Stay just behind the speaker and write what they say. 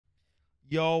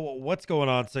Yo, what's going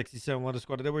on, 67 Letter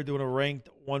Squad? Today we're doing a ranked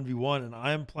 1v1, and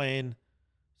I'm playing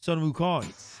Sun Wukong.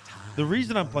 The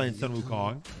reason I'm playing Sun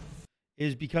Wukong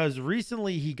is because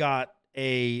recently he got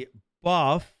a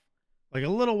buff, like a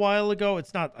little while ago.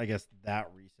 It's not, I guess, that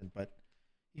recent, but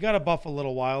he got a buff a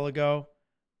little while ago.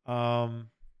 But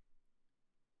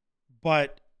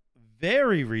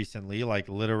very recently, like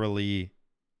literally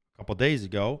a couple days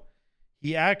ago,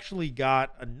 he actually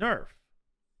got a nerf.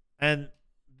 And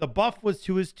the buff was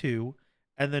to his 2,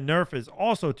 and the nerf is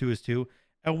also to his 2.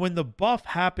 And when the buff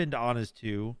happened on his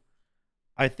 2,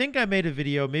 I think I made a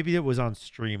video. Maybe it was on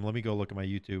stream. Let me go look at my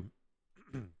YouTube.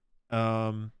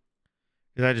 Because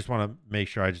I just want to make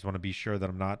sure. I just want to be sure that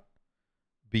I'm not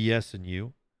BSing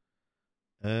you.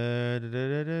 I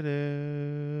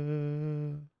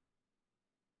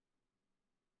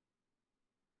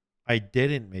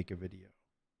didn't make a video.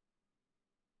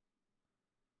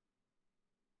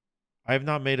 I have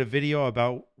not made a video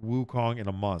about Wukong in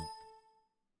a month.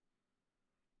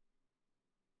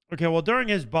 Okay, well, during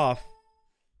his buff,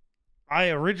 I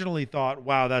originally thought,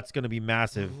 wow, that's going to be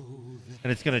massive.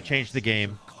 And it's going to change the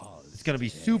game. It's going to be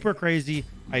super crazy.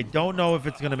 I don't know if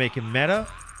it's going to make him meta,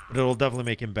 but it'll definitely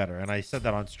make him better. And I said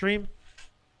that on stream.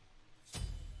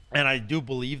 And I do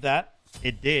believe that.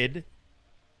 It did.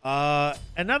 And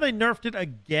now they nerfed it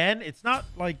again. It's not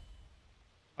like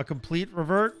a complete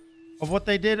revert of what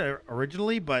they did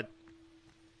originally, but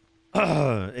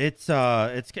it's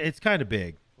kind of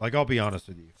big. Like, I'll be honest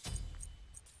with you.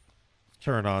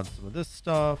 Turn on some of this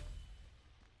stuff.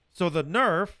 So the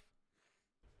nerf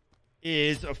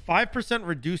is a 5%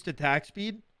 reduced attack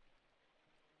speed.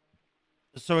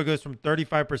 So it goes from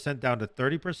 35% down to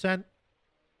 30%.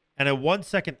 And a 1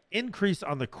 second increase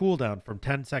on the cooldown from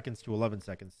 10 seconds to 11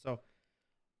 seconds. So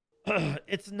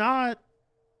it's not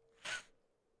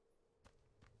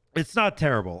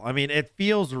terrible. I mean, it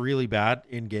feels really bad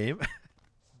in game,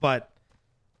 but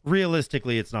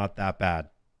realistically, it's not that bad.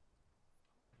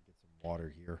 Get some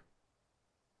water here.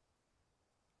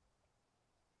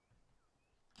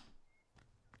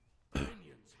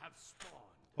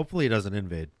 Hopefully, it doesn't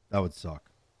invade. That would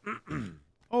suck.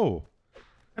 Oh,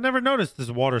 I never noticed this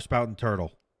water spouting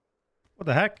turtle. What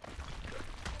the heck?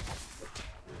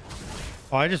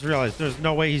 Oh, I just realized there's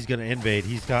no way he's gonna invade.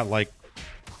 He's got like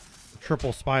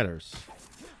triple spiders.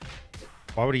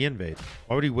 Why would he invade?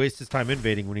 Why would he waste his time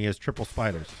invading when he has triple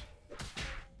spiders?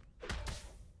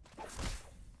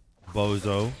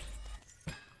 Bozo.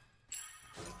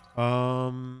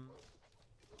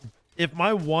 If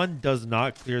my 1 does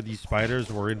not clear these spiders,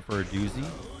 we're in for a doozy.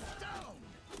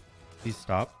 Please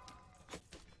stop.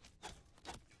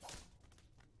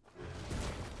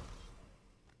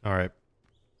 All right.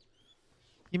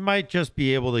 He might just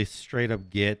be able to straight up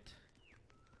get...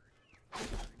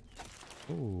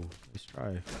 Oh, nice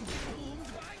try.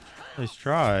 Nice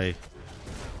try,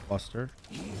 Buster.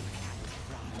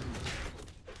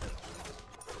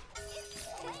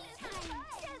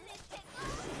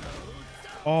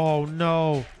 Oh,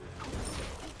 no.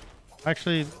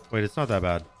 Actually, wait, it's not that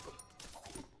bad.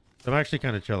 I'm actually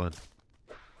kind of chilling.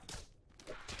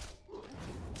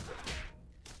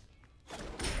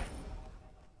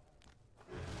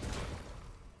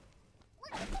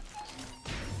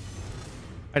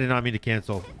 I did not mean to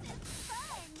cancel.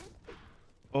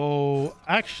 Oh,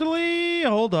 actually,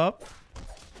 hold up.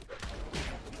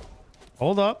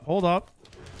 Hold up, hold up.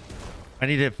 I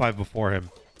need to hit 5 before him.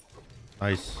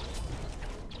 Nice.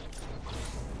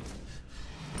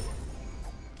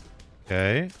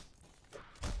 Okay.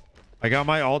 I got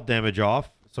my ult damage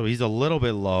off, so he's a little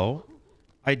bit low.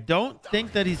 I don't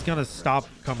think that he's going to stop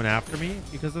coming after me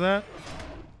because of that.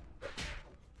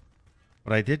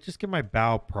 But I did just get my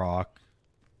bow proc.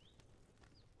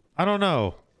 I don't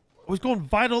know. I was going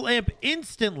Vital Amp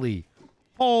instantly.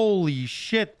 Holy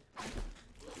shit.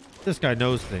 This guy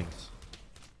knows things.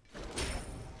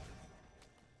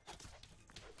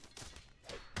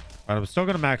 All right, I'm still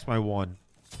going to max my 1.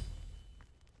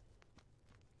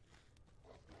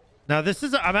 Now, this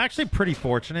is... I'm actually pretty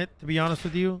fortunate, to be honest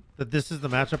with you, that this is the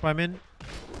matchup I'm in.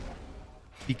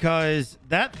 Because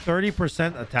that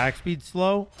 30% attack speed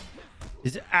slow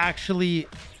is actually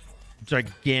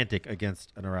gigantic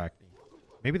against an Arachne.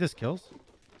 Maybe this kills?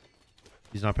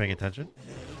 He's not paying attention.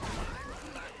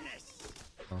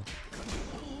 Oh,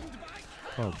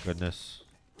 oh goodness.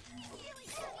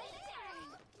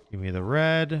 Give me the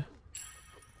red.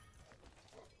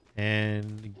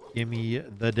 And give me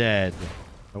the dead.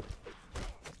 Nope.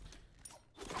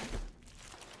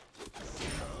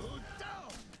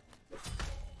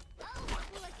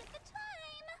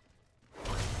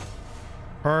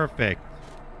 Perfect.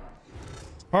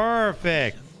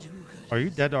 Perfect. Are you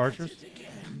dead to archers?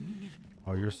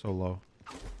 Oh, you're so low.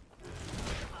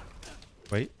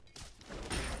 Wait.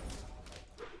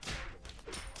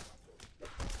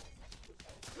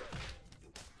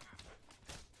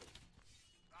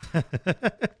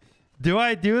 Do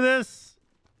I do this?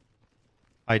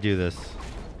 I do this.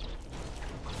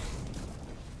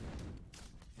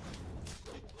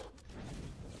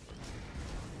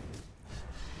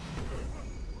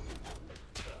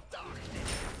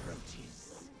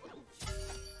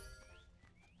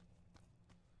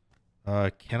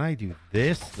 Can I do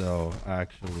this though,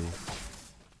 actually?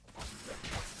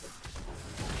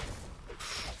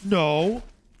 No.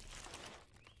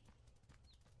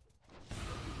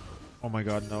 Oh my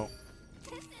god, no.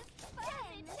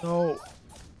 No.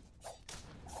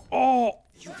 Oh,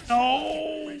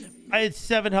 no. I had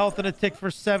 7 health and a tick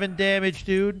for 7 damage,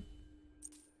 dude.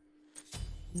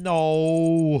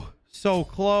 No. So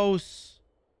close.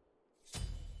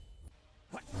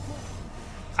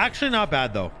 Actually, not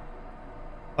bad, though.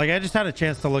 Like, I just had a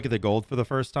chance to look at the gold for the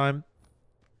first time.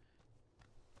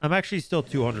 I'm actually still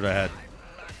 200 ahead.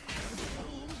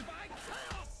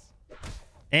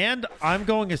 And I'm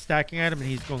going a stacking item and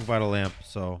he's going vital lamp,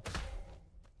 so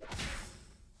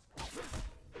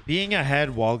being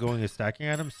ahead while going a stacking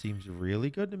item seems really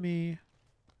good to me.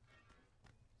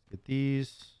 Get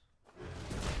these.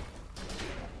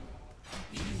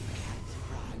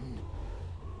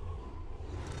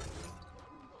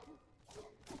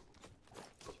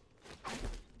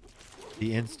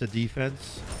 The insta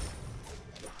defense.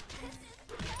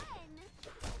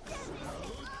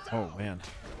 Oh man.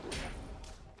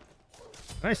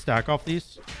 Can I stack off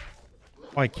these?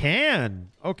 Oh, I can.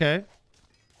 Okay.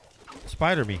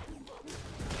 Spider me.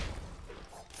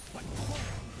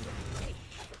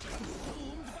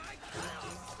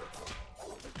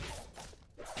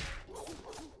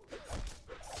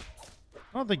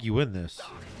 I don't think you win this.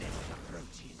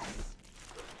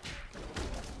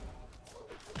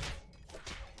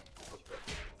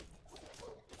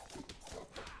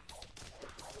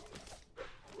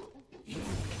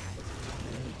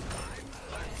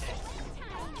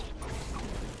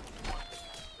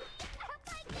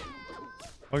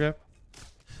 Okay.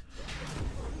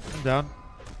 I'm down.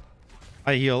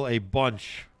 I heal a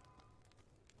bunch.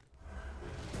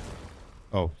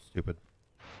 Oh, stupid.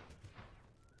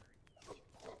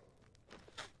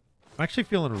 I'm actually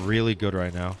feeling really good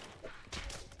right now.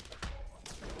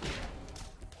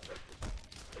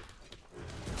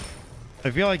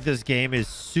 I feel like this game is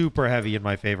super heavy in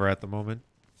my favor at the moment.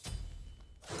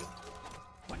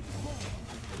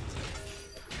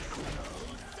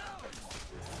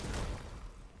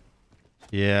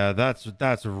 Yeah,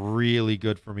 that's really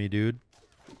good for me, dude.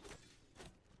 I'm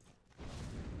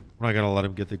not gonna let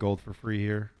him get the gold for free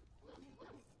here.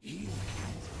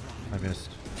 I missed.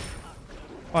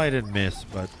 Well, I didn't miss,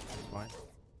 but it's fine.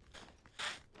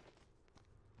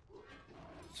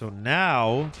 So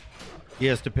now he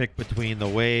has to pick between the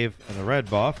wave and the red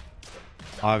buff.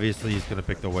 Obviously, he's gonna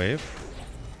pick the wave.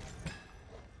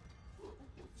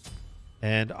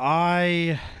 And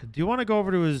I do want to go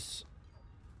over to his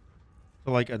to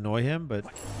like annoy him, but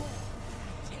all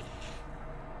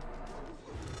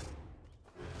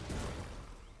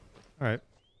right.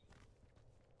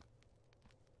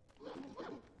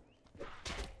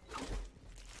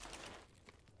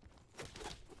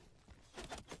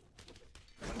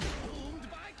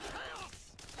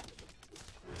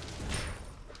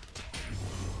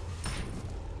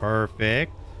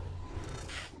 Perfect.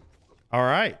 All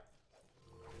right.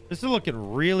 This is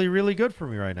looking really, really good for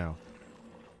me right now.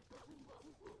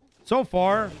 So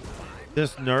far,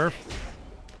 this nerf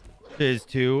is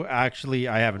 2. Actually,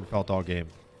 I haven't felt all game.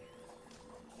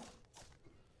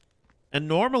 And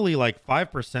normally, like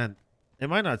 5%, it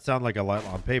might not sound like a lot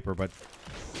on paper, but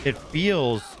it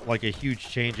feels like a huge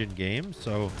change in game.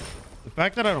 So the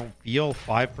fact that I don't feel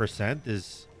 5%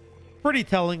 is pretty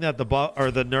telling that the buff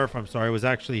or the nerf, I'm sorry, was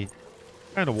actually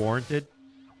kind of warranted.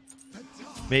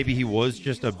 Maybe he was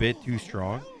just a bit too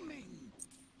strong.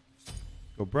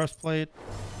 Go breastplate.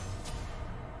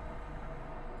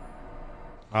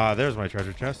 Ah, there's my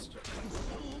treasure chest.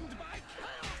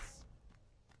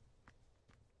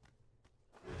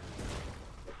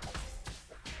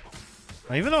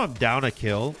 Now, even though I'm down a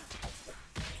kill,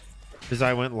 because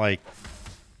I went like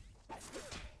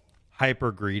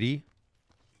hyper greedy,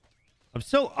 I'm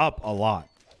still up a lot.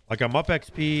 Like I'm up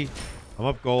XP, I'm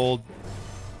up gold.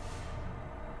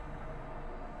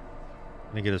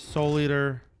 I'm gonna get a soul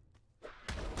eater.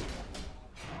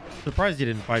 Surprised he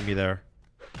didn't fight me there.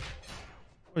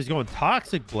 Oh, he's going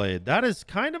Toxic Blade. That is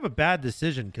kind of a bad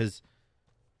decision because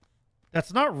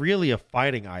that's not really a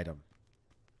fighting item.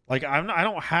 Like I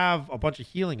don't have a bunch of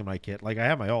healing in my kit. Like I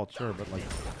have my ult, sure, but like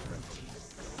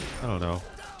I don't know.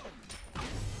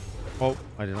 Oh,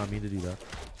 I did not mean to do that.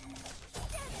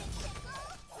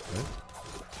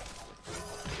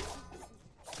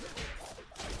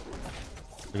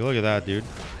 Okay. Look at that, dude.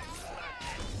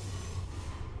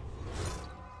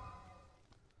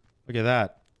 Look at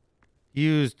that. He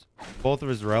used both of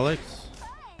his relics.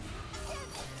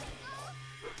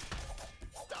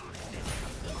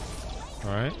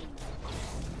 All right.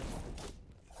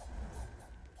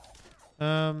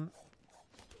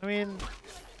 I mean,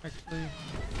 actually.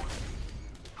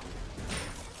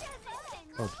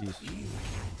 Oh, jeez.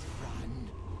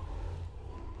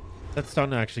 That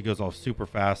stun actually goes off super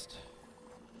fast.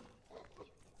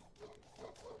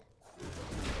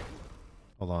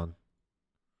 Hold on.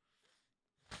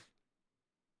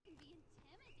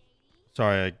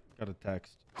 Sorry, I got a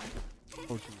text.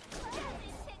 Oh, geez.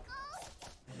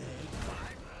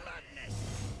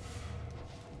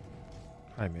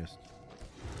 I missed.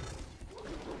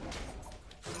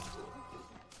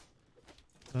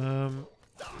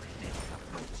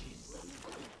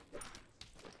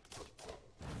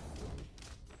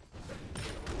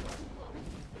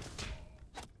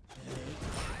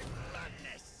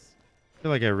 I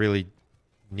feel like I really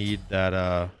need that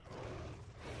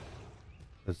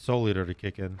that soul eater to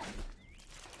kick in.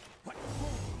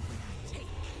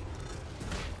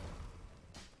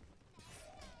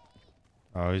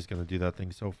 Oh, he's gonna do that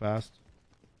thing so fast.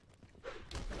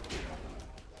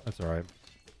 That's all right.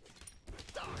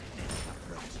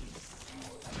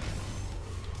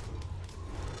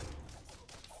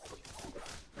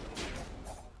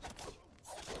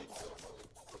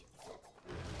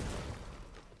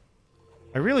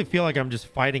 I really feel like I'm just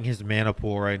fighting his mana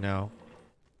pool right now.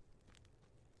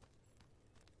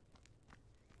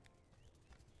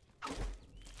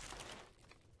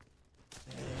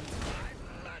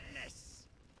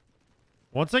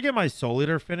 Once I get my Soul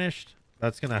Eater finished,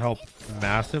 that's going to help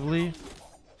massively.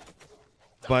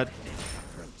 But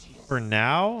for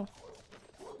now,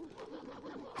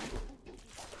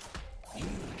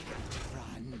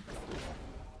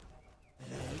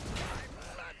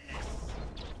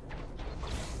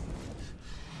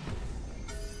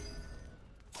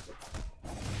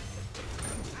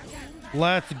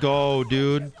 let's go,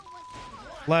 dude.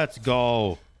 Let's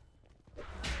go.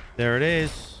 There it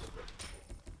is.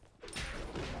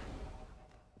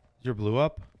 Is your blue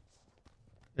up?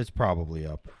 It's probably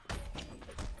up.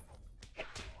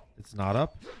 It's not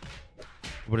up,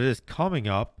 but it is coming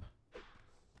up.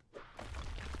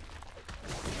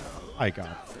 I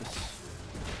got this.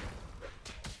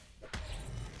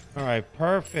 All right,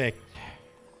 perfect.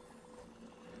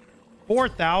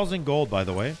 4,000 gold, by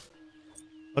the way.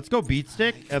 Let's go beat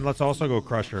stick, and let's also go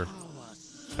crusher.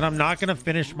 And I'm not gonna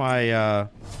finish my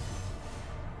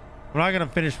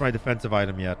defensive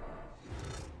item yet.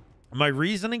 My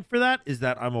reasoning for that is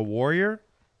that I'm a warrior,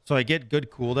 so I get good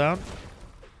cooldown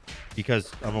because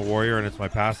I'm a warrior and it's my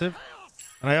passive.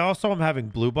 And I also am having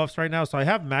blue buffs right now, so I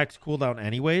have max cooldown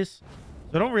anyways.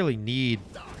 So I don't really need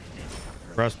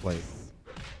breastplate.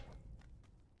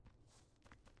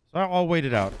 So I'll wait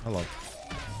it out. Hello.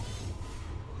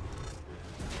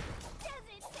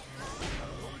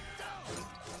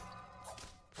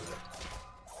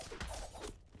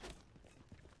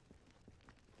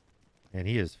 And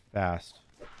he is fast.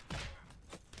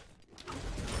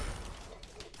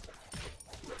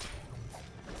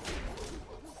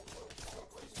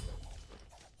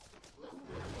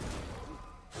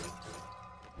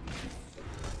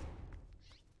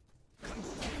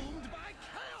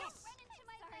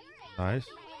 Nice.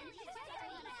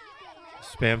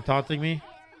 Spam taunting me?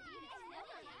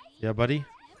 Yeah, buddy?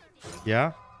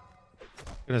 Yeah?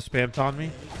 Gonna spam taunt me?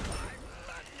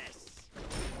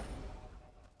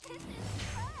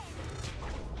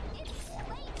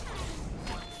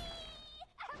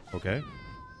 Okay.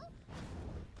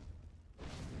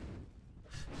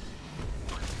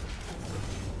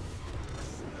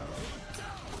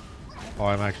 Oh,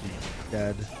 I'm actually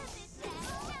dead.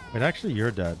 Wait, actually,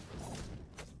 you're dead.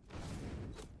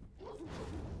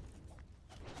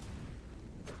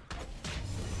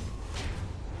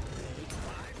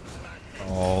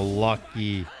 Oh,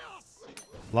 lucky.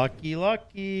 Lucky,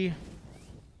 lucky.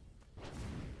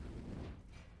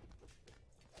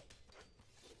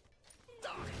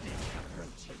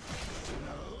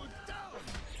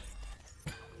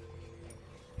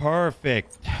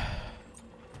 Perfect.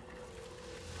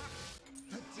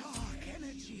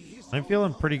 I'm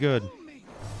feeling pretty good.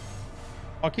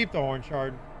 I'll keep the horn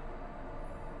shard.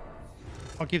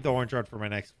 I'll keep the horn shard for my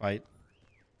next fight.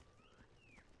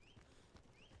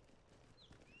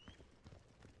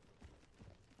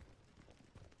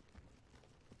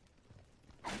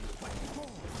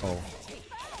 Oh.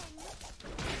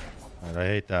 Alright, I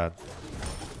hate that.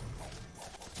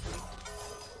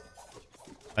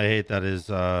 I hate that his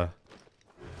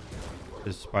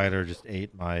spider just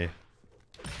ate my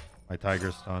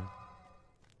tiger stun.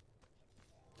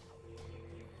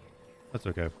 That's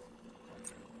okay.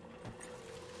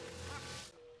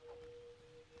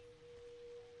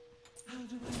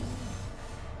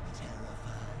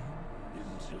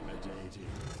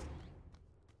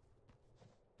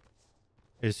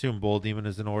 I assume Bull Demon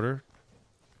is in order.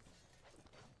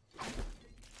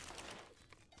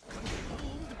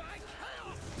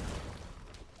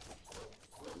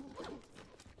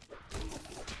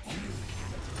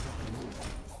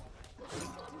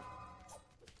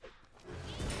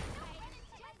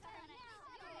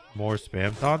 More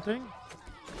spam taunting?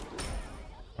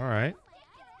 Alright.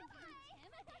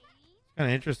 Kind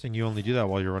of interesting you only do that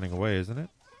while you're running away, isn't it?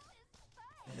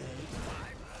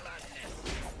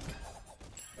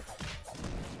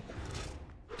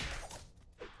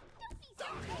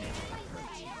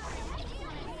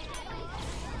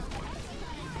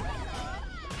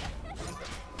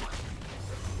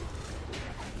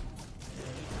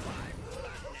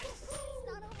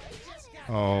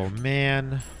 Oh,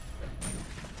 man.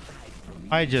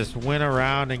 I just went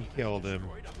around and killed him.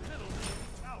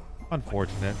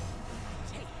 Unfortunate.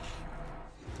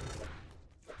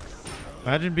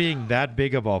 Imagine being that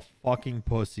big of a fucking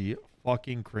pussy.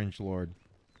 Fucking cringe lord.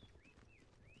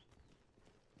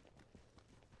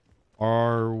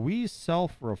 Are we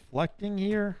self-reflecting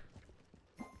here?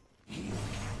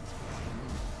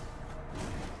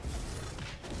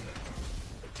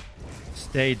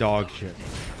 Stay dog shit.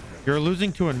 You're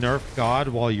losing to a nerf god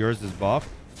while yours is buff?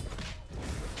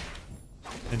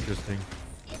 Interesting.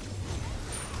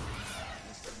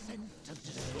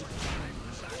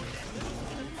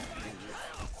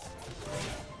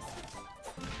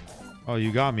 Oh,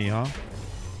 you got me, huh?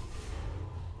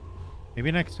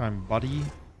 Maybe next time, buddy.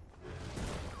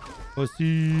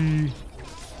 Pussy.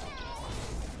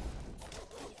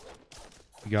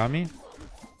 You got me?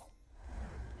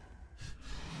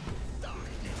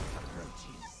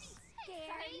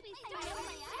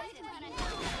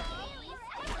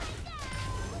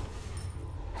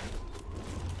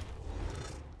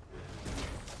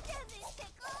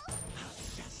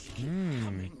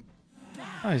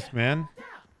 Nice, man.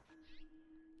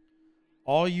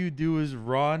 All you do is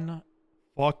run,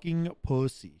 fucking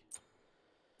pussy.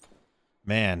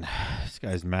 Man, this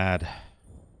guy's mad.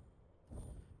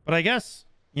 But I guess,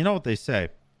 you know what they say.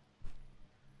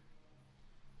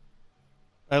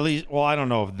 At least, well, I don't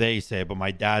know if they say, but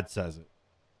my dad says it.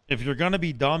 If you're gonna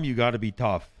be dumb, you gotta be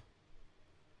tough.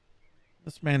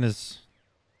 This man is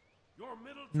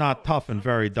not tough and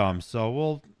very dumb,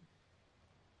 so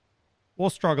we'll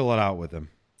struggle it out with him.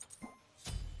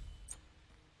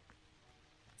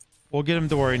 We'll get him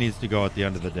to where he needs to go at the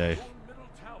end of the day.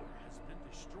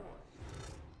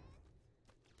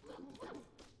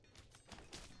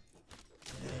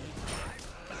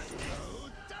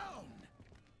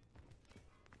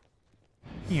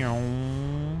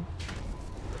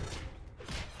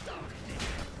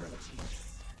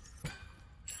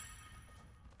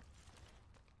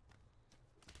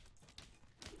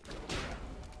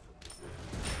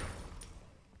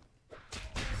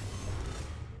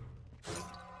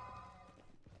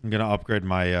 I'm gonna upgrade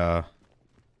my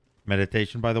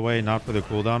meditation, by the way, not for the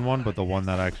cooldown one, but the one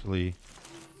that actually...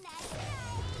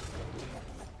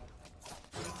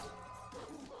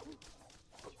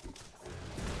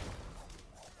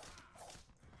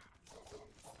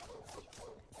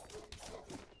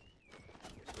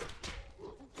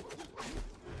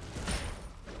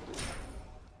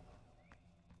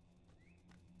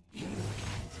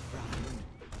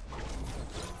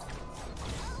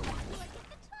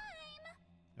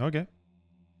 Okay.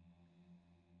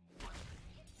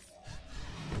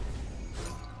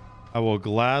 I will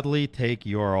gladly take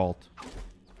your ult.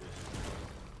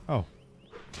 Oh.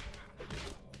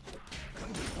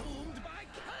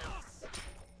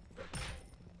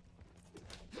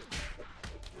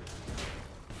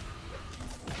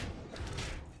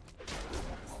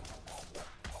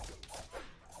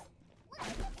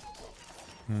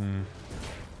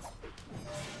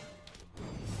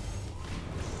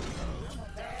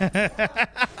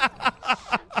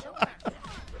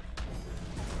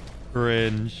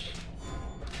 Cringe.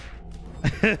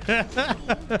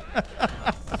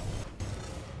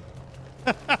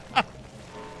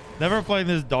 Never playing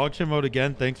this dog shit mode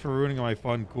again. Thanks for ruining my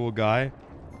fun, cool guy.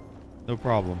 No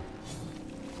problem.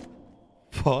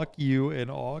 Fuck you in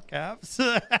all caps.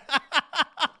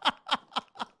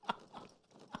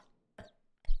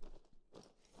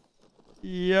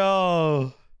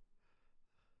 Yo.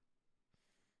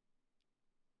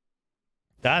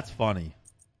 That's funny.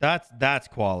 That's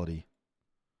quality.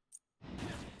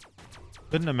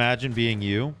 Couldn't imagine being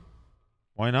you.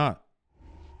 Why not?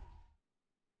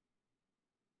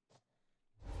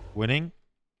 Winning?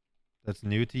 That's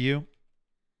new to you?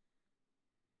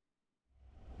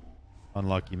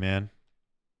 Unlucky, man.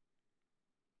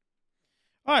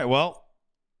 All right, well,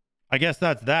 I guess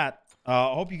that's that.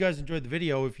 I hope you guys enjoyed the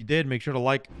video. If you did, make sure to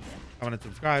like, comment, and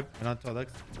subscribe. And until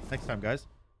next time, guys,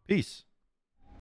 peace.